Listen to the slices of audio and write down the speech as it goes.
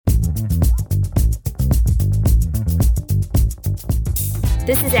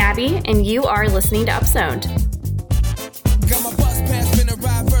This is Abby, and you are listening to Upzoned. Got my bus pass, finna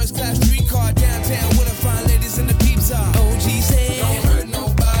ride first class streetcar downtown with the fine ladies and the peeps are. OG's head, don't hurt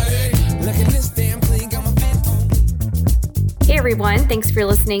nobody. Look at this damn clean, got my fit on. Hey everyone, thanks for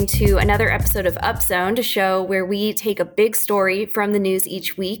listening to another episode of Upzoned, a show where we take a big story from the news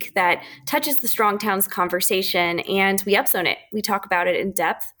each week that touches the Strong Towns conversation and we upzone it. We talk about it in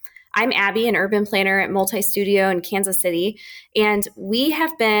depth. I'm Abby, an urban planner at Multi Studio in Kansas City, and we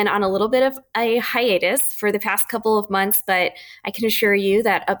have been on a little bit of a hiatus for the past couple of months, but I can assure you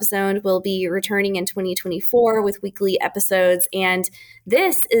that Upzoned will be returning in 2024 with weekly episodes, and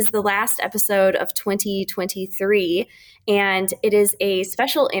this is the last episode of 2023, and it is a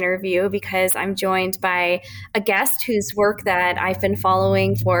special interview because I'm joined by a guest whose work that I've been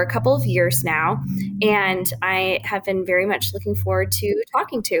following for a couple of years now, and I have been very much looking forward to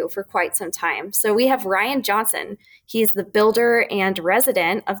talking to for quite some time. So we have Ryan Johnson. He's the builder and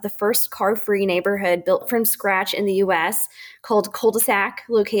resident of the first car-free neighborhood built from scratch in the U.S. called Cul-de-sac,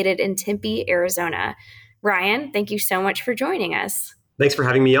 located in Tempe, Arizona. Ryan, thank you so much for joining us. Thanks for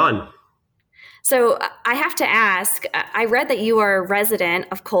having me on. So I have to ask, I read that you are a resident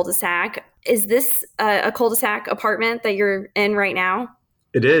of Cul-de-sac. Is this a cul-de-sac apartment that you're in right now?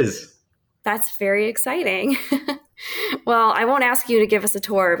 It is. That's very exciting. Well, I won't ask you to give us a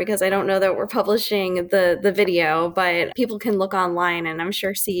tour because I don't know that we're publishing the video, but people can look online and I'm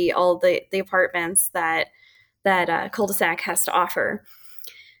sure see all the apartments that Cul-de-sac has to offer.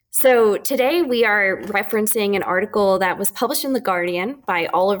 So today we are referencing an article that was published in The Guardian by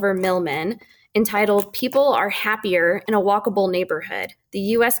Oliver Millman entitled "People Are Happier in a Walkable Neighborhood, the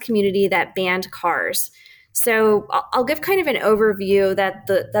U.S. Community That Banned Cars." So I'll give kind of an overview that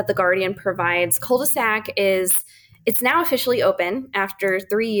the Guardian provides. Cul-de-sac it's now officially open after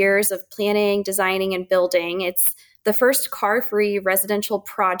 3 years of planning, designing, and building. It's the first car-free residential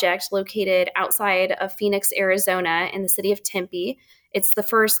project located outside of Phoenix, Arizona, in the city of Tempe. It's the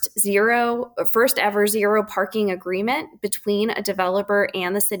first ever zero parking agreement between a developer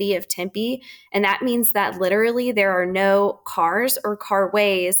and the city of Tempe. And that means that literally there are no cars or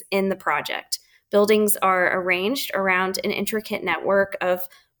carways in the project. Buildings are arranged around an intricate network of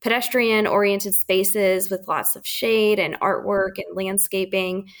pedestrian-oriented spaces with lots of shade and artwork and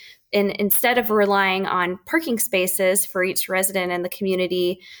landscaping. And instead of relying on parking spaces for each resident in the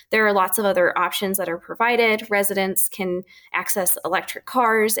community, there are lots of other options that are provided. Residents can access electric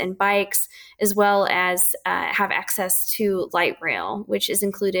cars and bikes, as well as have access to light rail, which is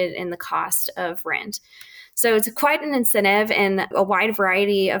included in the cost of rent. So it's quite an incentive and a wide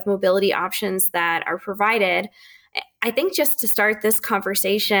variety of mobility options that are provided. I think just to start this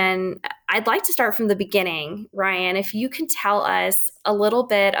conversation, I'd like to start from the beginning. Ryan, if you can tell us a little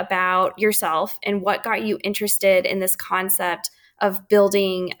bit about yourself and what got you interested in this concept of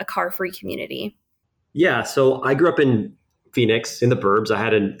building a car-free community. Yeah, so I grew up in Phoenix in the burbs. I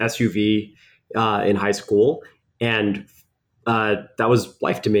had an SUV in high school, and that was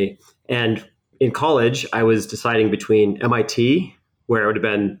life to me. And in college, I was deciding between MIT, where it would have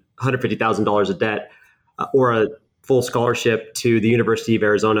been $150,000 of debt, or a full scholarship to the University of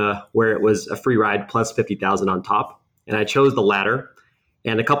Arizona, where it was a free ride plus $50,000 on top. And I chose the latter.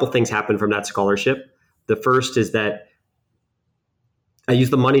 And a couple things happened from that scholarship. The first is that I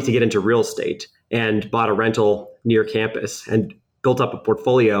used the money to get into real estate and bought a rental near campus and built up a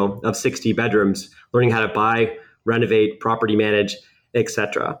portfolio of 60 bedrooms, learning how to buy, renovate, property manage,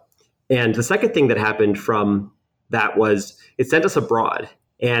 etc. And the second thing that happened from that was it sent us abroad.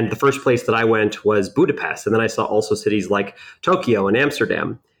 And the first place that I went was Budapest. And then I saw also cities like Tokyo and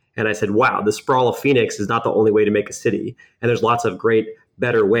Amsterdam. And I said, wow, the sprawl of Phoenix is not the only way to make a city. And there's lots of great,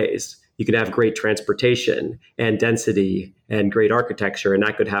 better ways. You could have great transportation and density and great architecture, and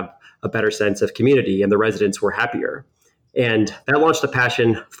that could have a better sense of community, and the residents were happier. And that launched a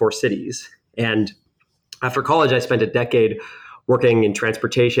passion for cities. And after college, I spent a decade working in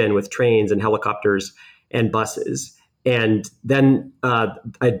transportation with trains and helicopters and buses. And then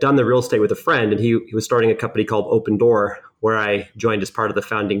I'd done the real estate with a friend, and he was starting a company called Open Door, where I joined as part of the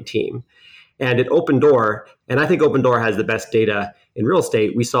founding team. And at Open Door, and I think Open Door has the best data in real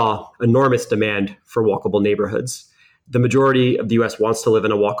estate, we saw enormous demand for walkable neighborhoods. The majority of the US wants to live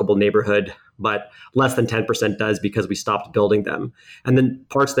in a walkable neighborhood, but less than 10% does because we stopped building them. And then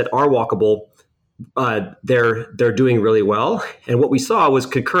parts that are walkable, they're doing really well. And what we saw was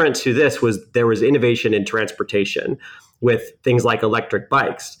concurrent to this was there was innovation in transportation with things like electric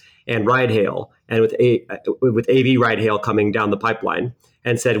bikes and ride hail, and with AV ride hail coming down the pipeline,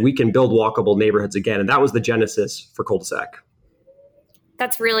 and said we can build walkable neighborhoods again. And that was the genesis for Cul-de-sac.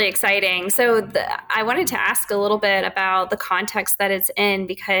 That's really exciting. So I wanted to ask a little bit about the context that it's in,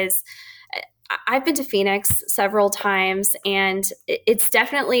 because I've been to Phoenix several times, and it's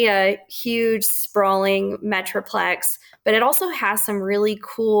definitely a huge, sprawling metroplex, but it also has some really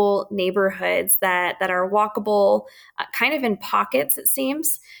cool neighborhoods that are walkable, kind of in pockets, it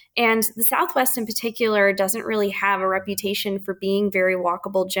seems. And the Southwest in particular doesn't really have a reputation for being very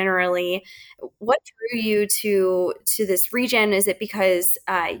walkable generally. What drew you to this region? Is it because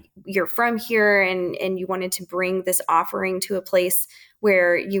you're from here and you wanted to bring this offering to a place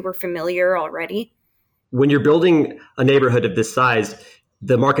where you were familiar already? When you're building a neighborhood of this size,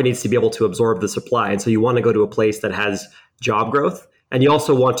 the market needs to be able to absorb the supply. And so you want to go to a place that has job growth. And you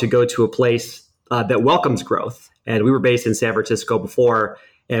also want to go to a place that welcomes growth. And we were based in San Francisco before,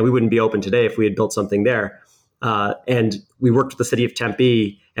 and we wouldn't be open today if we had built something there. And we worked with the city of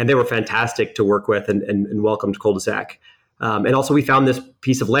Tempe, and they were fantastic to work with and welcomed cul-de-sac. And also we found this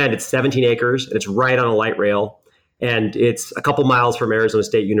piece of land. It's 17 acres, and it's right on a light rail. And it's a couple miles from Arizona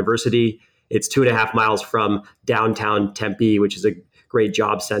State University. It's 2.5 miles from downtown Tempe, which is a great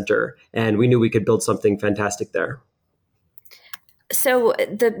job center. And we knew we could build something fantastic there. So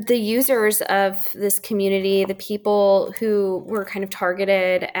the users of this community, the people who were kind of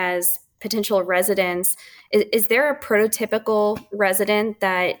targeted as potential residents, is there a prototypical resident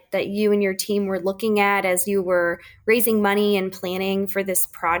that you and your team were looking at as you were raising money and planning for this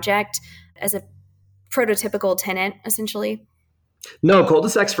project as a prototypical tenant, essentially? No,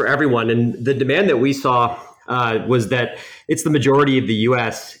 cul-de-sacs for everyone. And the demand that we saw was that it's the majority of the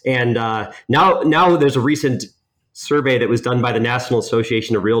U.S. And now there's a recent survey that was done by the National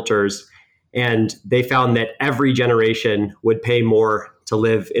Association of Realtors, and they found that every generation would pay more to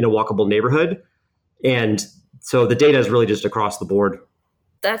live in a walkable neighborhood. And so the data is really just across the board.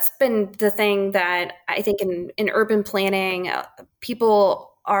 That's been the thing that I think in urban planning, people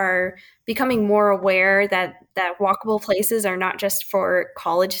are becoming more aware that walkable places are not just for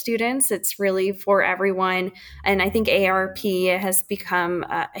college students, it's really for everyone. And I think AARP has become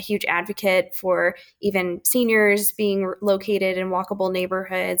a huge advocate for even seniors being located in walkable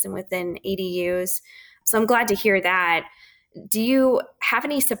neighborhoods and within ADUs. So I'm glad to hear that. Do you have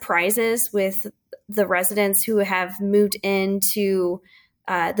any surprises with the residents who have moved into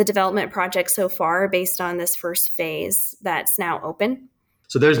the development project so far based on this first phase that's now open?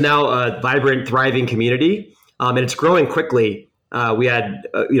 So there's now a vibrant, thriving community, and it's growing quickly. We had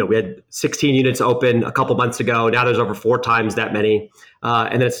 16 units open a couple months ago. Now there's over 4 times that many,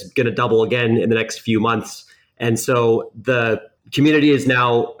 and it's going to double again in the next few months. And so the community is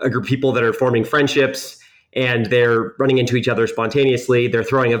now a group of people that are forming friendships, and they're running into each other spontaneously. They're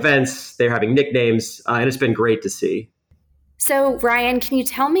throwing events, they're having nicknames, and it's been great to see. So, Ryan, can you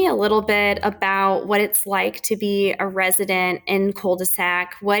tell me a little bit about what it's like to be a resident in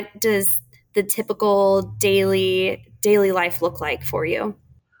cul-de-sac? What does the typical daily life look like for you?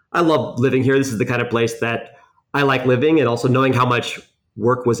 I love living here. This is the kind of place that I like living, and also knowing how much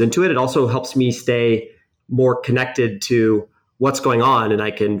work was into it. It also helps me stay more connected to what's going on, and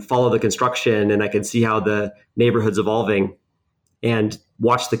I can follow the construction, and I can see how the neighborhood's evolving and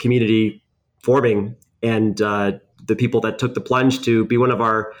watch the community forming, and the people that took the plunge to be one of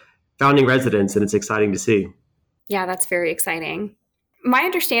our founding residents, and it's exciting to see. Yeah, that's very exciting. My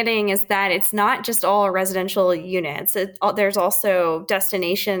understanding is that it's not just all residential units. There's also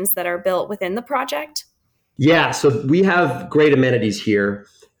destinations that are built within the project. Yeah, so we have great amenities here.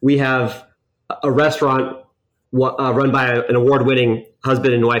 We have a restaurant run by an award-winning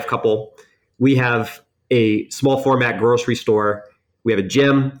husband and wife couple. We have a small format grocery store. We have a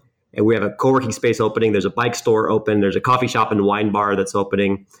gym, and we have a co-working space opening. There's a bike store open. There's a coffee shop and wine bar that's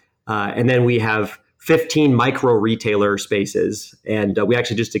opening. And then we have 15 micro retailer spaces. And we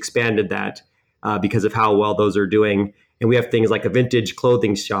actually just expanded that because of how well those are doing. And we have things like a vintage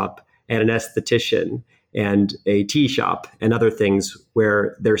clothing shop and an esthetician and a tea shop and other things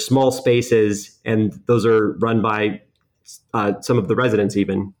where they're small spaces, and those are run by some of the residents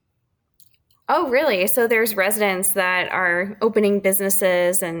even. Oh, really? So there's residents that are opening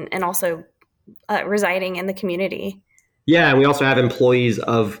businesses and also residing in the community. Yeah, and we also have employees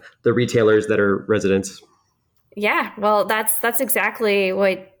of the retailers that are residents. Yeah, well, that's exactly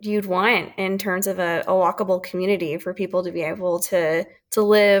what you'd want in terms of a walkable community, for people to be able to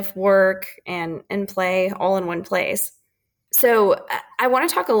live, work, and play all in one place. So I want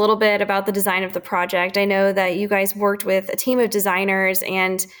to talk a little bit about the design of the project. I know that you guys worked with a team of designers,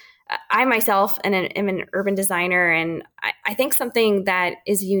 and I myself am an urban designer, and I think something that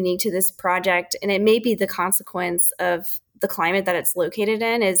is unique to this project, and it may be the consequence of the climate that it's located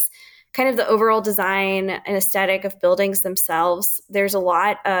in, is kind of the overall design and aesthetic of buildings themselves. There's a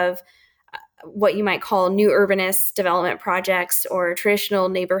lot of what you might call new urbanist development projects or traditional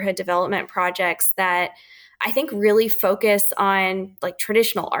neighborhood development projects that I think really focus on like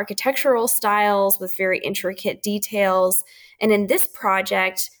traditional architectural styles with very intricate details. And in this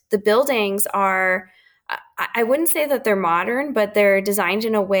project, the buildings are, I wouldn't say that they're modern, but they're designed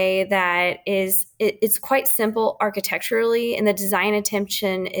in a way that it's quite simple architecturally, and the design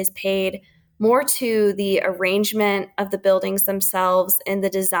attention is paid more to the arrangement of the buildings themselves and the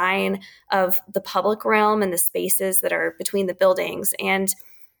design of the public realm and the spaces that are between the buildings. And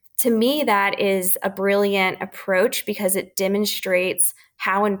to me, that is a brilliant approach because it demonstrates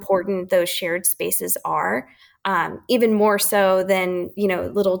how important those shared spaces are, even more so than,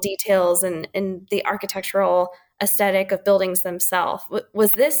 little details and the architectural aesthetic of buildings themselves.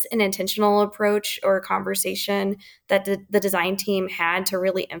 Was this an intentional approach or a conversation that the design team had to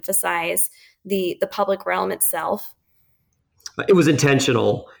really emphasize the public realm itself? It was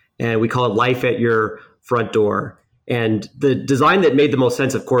intentional, and we call it life at your front door. And the design that made the most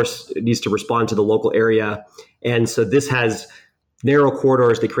sense, of course, needs to respond to the local area. And so this has narrow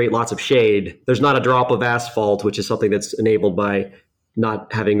corridors that create lots of shade. There's not a drop of asphalt, which is something that's enabled by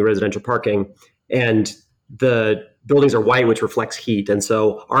not having residential parking. And the buildings are white, which reflects heat. And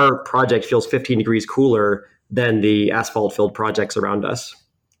so our project feels 15 degrees cooler than the asphalt-filled projects around us.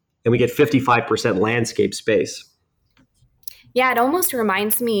 And we get 55% landscape space. Yeah, it almost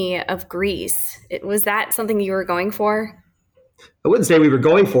reminds me of Greece. Was that something you were going for? I wouldn't say we were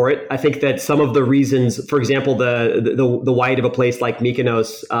going for it. I think that some of the reasons, for example, the white of a place like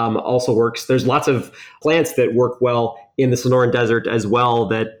Mykonos also works. There's lots of plants that work well in the Sonoran Desert as well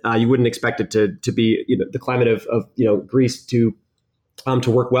that you wouldn't expect it to be the climate of Greece to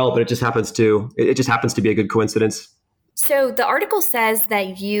work well, but it just happens to be a good coincidence. So the article says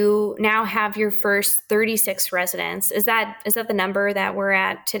that you now have your first 36 residents. Is that the number that we're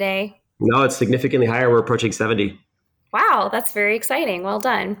at today? No, it's significantly higher. We're approaching 70. Wow, that's very exciting. Well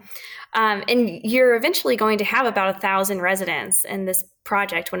done. And you're eventually going to have about 1,000 residents in this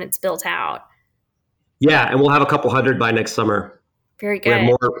project when it's built out. Yeah, and we'll have a couple hundred by next summer. Very good.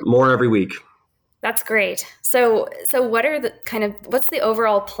 We have more every week. That's great. So what are what's the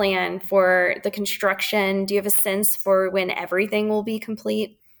overall plan for the construction? Do you have a sense for when everything will be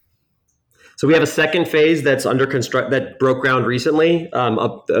complete? So we have a second phase that's under construct that broke ground recently,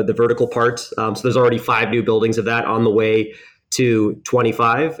 up the vertical part. So there's already 5 new buildings of that on the way to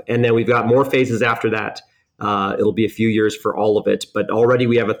 25. And then we've got more phases after that. It'll be a few years for all of it, but already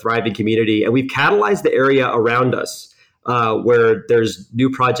we have a thriving community, and we've catalyzed the area around us where there's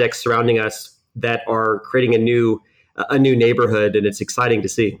new projects surrounding us that are creating a new neighborhood, and it's exciting to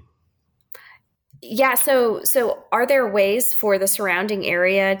see. Yeah. So are there ways for the surrounding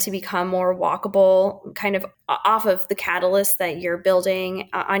area to become more walkable, kind of off of the catalyst that you're building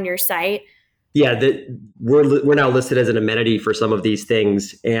on your site? Yeah, we're now listed as an amenity for some of these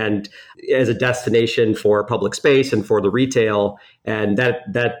things, and as a destination for public space and for the retail, and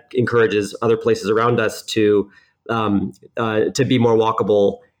that encourages other places around us to be more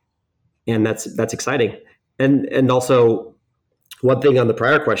walkable, and that's exciting. And also, one thing on the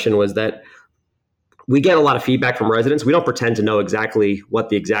prior question was that we get a lot of feedback from residents. We don't pretend to know exactly what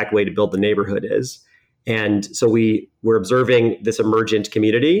the exact way to build the neighborhood is, and so we're observing this emergent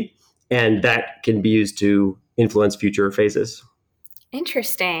community. And that can be used to influence future phases.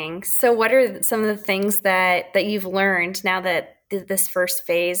 Interesting. So what are some of the things that you've learned now that this first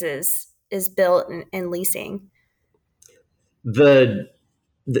phase is built and leasing? That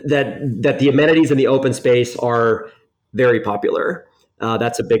the amenities in the open space are very popular.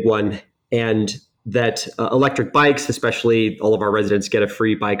 That's a big one. And that electric bikes, especially all of our residents get a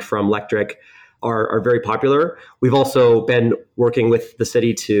free bike from Lectric, are very popular. We've also been working with the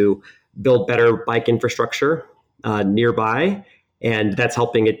city to build better bike infrastructure nearby, and that's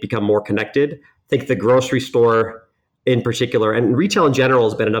helping it become more connected. I think the grocery store in particular, and retail in general,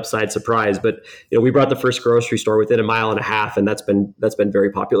 has been an upside surprise. But we brought the first grocery store within a mile and a half, and that's been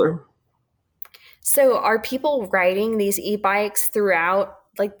very popular. So, are people riding these e-bikes throughout,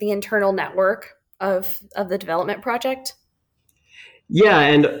 like the internal network of the development project? Yeah,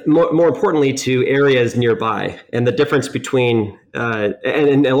 and more importantly, to areas nearby. And the difference between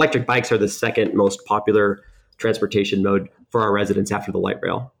and electric bikes are the second most popular transportation mode for our residents after the light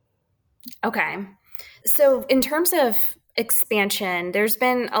rail. Okay. So in terms of expansion, there's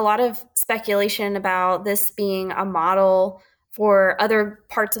been a lot of speculation about this being a model for other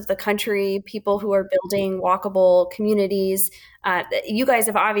parts of the country, people who are building walkable communities. You guys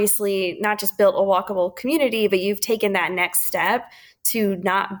have obviously not just built a walkable community, but you've taken that next step to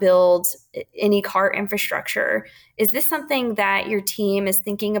not build any car infrastructure. Is this something that your team is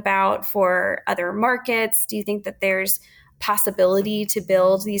thinking about for other markets? Do you think that there's possibility to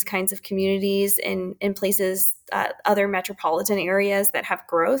build these kinds of communities in places, other metropolitan areas that have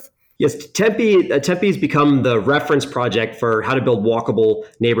growth? Yes, Tempe's become the reference project for how to build walkable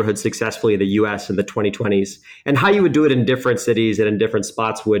neighborhoods successfully in the U.S. in the 2020s, and how you would do it in different cities and in different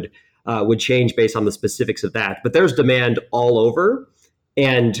spots would change based on the specifics of that. But there's demand all over.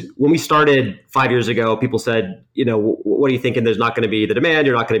 And when we started 5 years ago, people said, what are you thinking? There's not going to be the demand.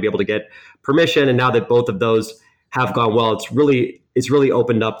 You're not going to be able to get permission. And now that both of those have gone well, it's really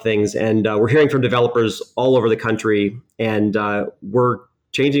opened up things. And we're hearing from developers all over the country, and we're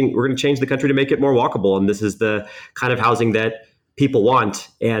going to change the country to make it more walkable. And this is the kind of housing that people want.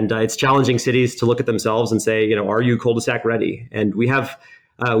 And it's challenging cities to look at themselves and say, are you cul-de-sac ready? And we have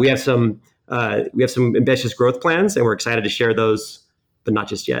some ambitious growth plans, and we're excited to share those, but not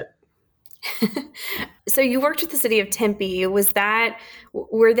just yet. So you worked with the city of Tempe.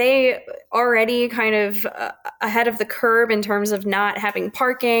 Were they already kind of ahead of the curve in terms of not having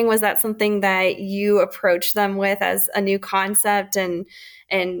parking? Was that something that you approached them with as a new concept? And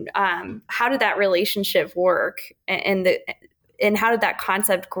how did that relationship work? And how did that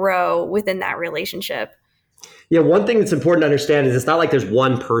concept grow within that relationship? Yeah, one thing that's important to understand is it's not like there's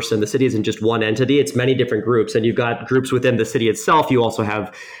one person. The city isn't just one entity. It's many different groups. And you've got groups within the city itself. You also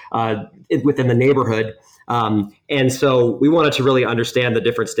have within the neighborhood. And so we wanted to really understand the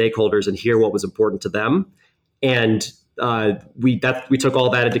different stakeholders and hear what was important to them. And we took all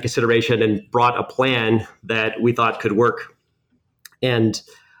that into consideration and brought a plan that we thought could work. And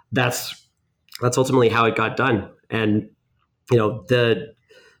that's ultimately how it got done. And,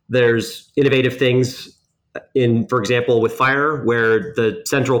 there's innovative things for example, with fire, where the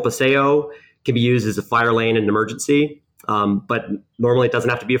central paseo can be used as a fire lane in an emergency. But normally it doesn't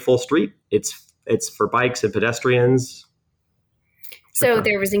have to be a full street. It's for bikes and pedestrians. So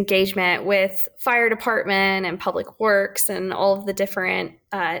there was engagement with fire department and public works and all of the different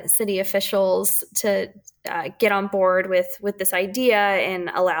city officials to get on board with this idea and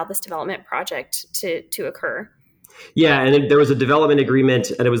allow this development project to occur. Yeah, and there was a development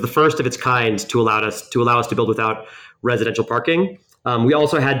agreement, and it was the first of its kind to allow us to build without residential parking. We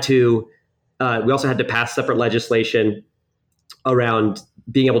also had to pass separate legislation around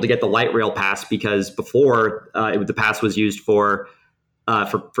being able to get the light rail pass, because before the pass was used for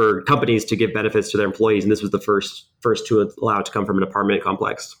companies to give benefits to their employees, and this was the first to allow it to come from an apartment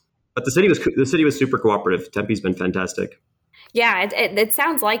complex. But the city was super cooperative. Tempe's been fantastic. Yeah, it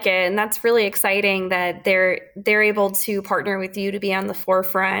sounds like it, and that's really exciting that they're able to partner with you to be on the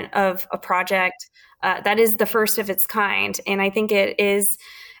forefront of a project that is the first of its kind. And I think it's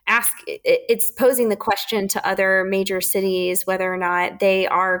posing the question to other major cities whether or not they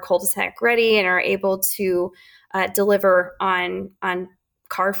are cul-de-sac ready and are able to deliver on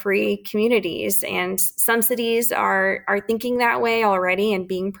car-free communities. And some cities are thinking that way already and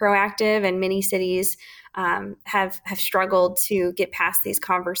being proactive, and many cities have struggled to get past these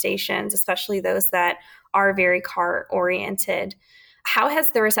conversations, especially those that are very car oriented. How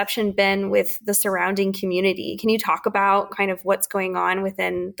has the reception been with the surrounding community? Can you talk about kind of what's going on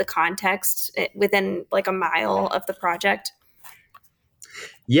within the context, within like a mile of the project?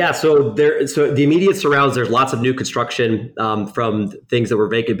 Yeah, so the immediate surrounds, there's lots of new construction from things that were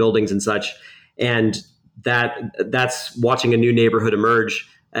vacant buildings and such, and that's watching a new neighborhood emerge.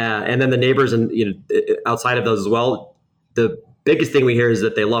 And then the neighbors and outside of those as well, the biggest thing we hear is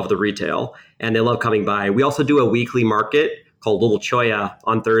that they love the retail and they love coming by. We also do a weekly market called Little Choya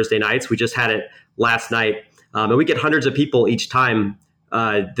on Thursday nights. We just had it last night, and we get hundreds of people each time.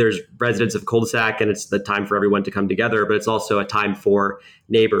 There's residents of cul-de-sac, and it's the time for everyone to come together, but it's also a time for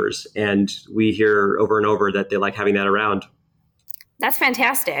neighbors. And we hear over and over that they like having that around. That's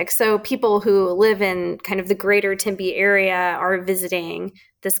fantastic. So people who live in kind of the greater Tempe area are visiting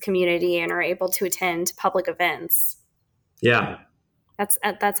this community and are able to attend public events. Yeah. That's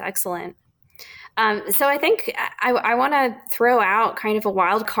excellent. So I think I want to throw out kind of a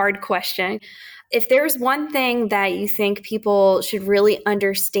wild card question. If there's one thing that you think people should really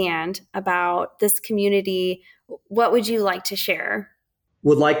understand about this community, what would you like to share?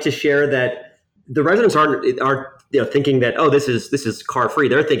 Would like to share that the residents aren't thinking that, oh, this is car free.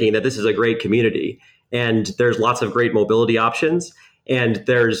 They're thinking that this is a great community, and there's lots of great mobility options, and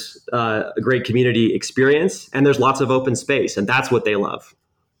there's a great community experience, and there's lots of open space, and that's what they love.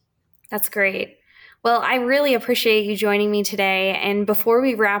 That's great. Well, I really appreciate you joining me today. And before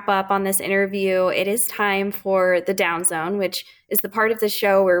we wrap up on this interview, it is time for the Down Zone, which is the part of the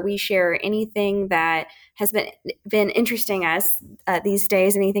show where we share anything that has been interesting us these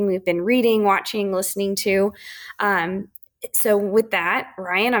days, anything we've been reading, watching, listening to. So with that,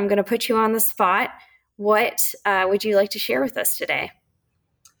 Ryan, I'm going to put you on the spot. What would you like to share with us today?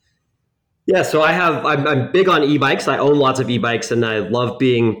 Yeah, so I'm big on e-bikes. I own lots of e-bikes, and I love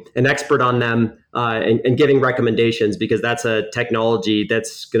being an expert on them and giving recommendations, because that's a technology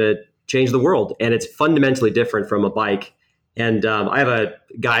that's going to change the world, and it's fundamentally different from a bike. And I have a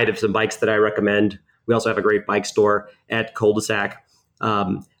guide of some bikes that I recommend. We also have a great bike store at Cul-de-sac.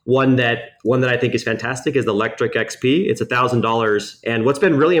 One that I think is fantastic is the Lectric XP. It's $1,000, and what's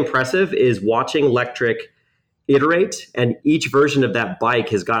been really impressive is watching Lectric iterate, and each version of that bike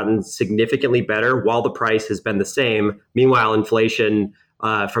has gotten significantly better while the price has been the same. Meanwhile, inflation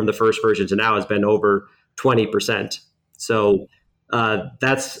from the first version to now has been over 20%. So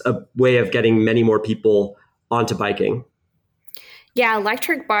that's a way of getting many more people onto biking. Yeah,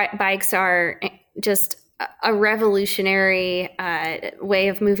 electric bikes are just a revolutionary way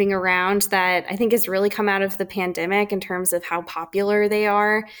of moving around that I think has really come out of the pandemic in terms of how popular they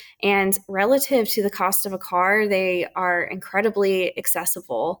are. And relative to the cost of a car, they are incredibly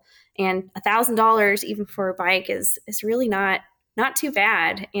accessible. And $1,000 even for a bike is really not too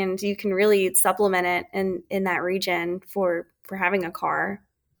bad. And you can really supplement it in that region for having a car.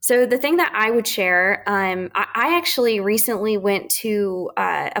 So the thing that I would share, I actually recently went to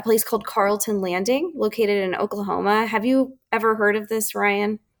a place called Carlton Landing, located in Oklahoma. Have you ever heard of this,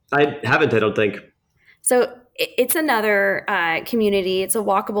 Ryan? I haven't, I don't think. So it's another community. It's a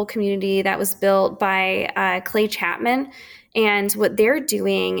walkable community that was built by Clay Chapman. And what they're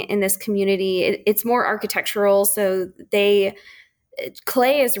doing in this community, it's more architectural. So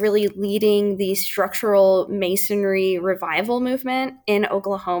Clay is really leading the structural masonry revival movement in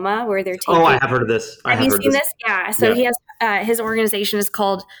Oklahoma, where they're taking. Oh, I have heard of this. Have you seen this? Yeah. So he has his organization is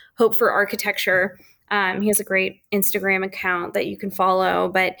called Hope for Architecture. He has a great Instagram account that you can follow.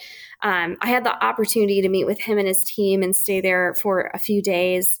 But I had the opportunity to meet with him and his team and stay there for a few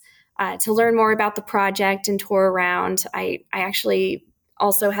days to learn more about the project and tour around. I actually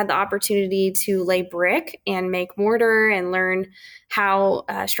also had the opportunity to lay brick and make mortar and learn how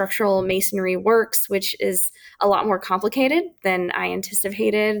structural masonry works, which is a lot more complicated than I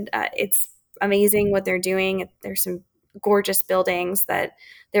anticipated. It's amazing what they're doing. There's some gorgeous buildings that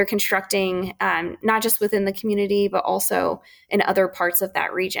they're constructing, not just within the community, but also in other parts of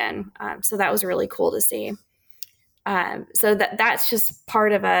that region. So that was really cool to see. So that's just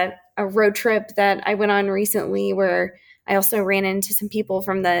part of a road trip that I went on recently, where I also ran into some people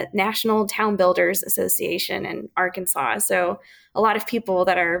from the National Town Builders Association in Arkansas. So a lot of people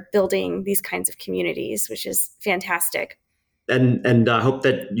that are building these kinds of communities, which is fantastic. And I hope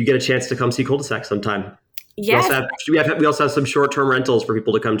that you get a chance to come see Cul-de-sac sometime. Yes. We also have some short-term rentals for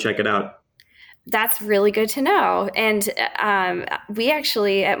people to come check it out. That's really good to know. And we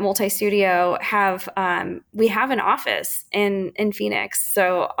actually at Multi Studio have an office in Phoenix.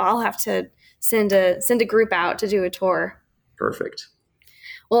 So I'll have to send a group out to do a tour. Perfect.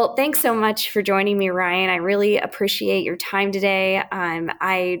 Well, thanks so much for joining me, Ryan. I really appreciate your time today.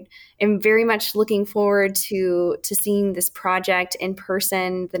 I am very much looking forward to seeing this project in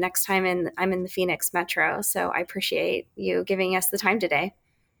person the next time I'm in the Phoenix Metro. So I appreciate you giving us the time today.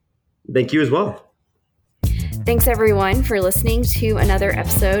 Thank you as well. Thanks, everyone, for listening to another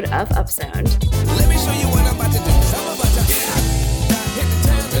episode of Upzoned. Let me show you what I'm about to do.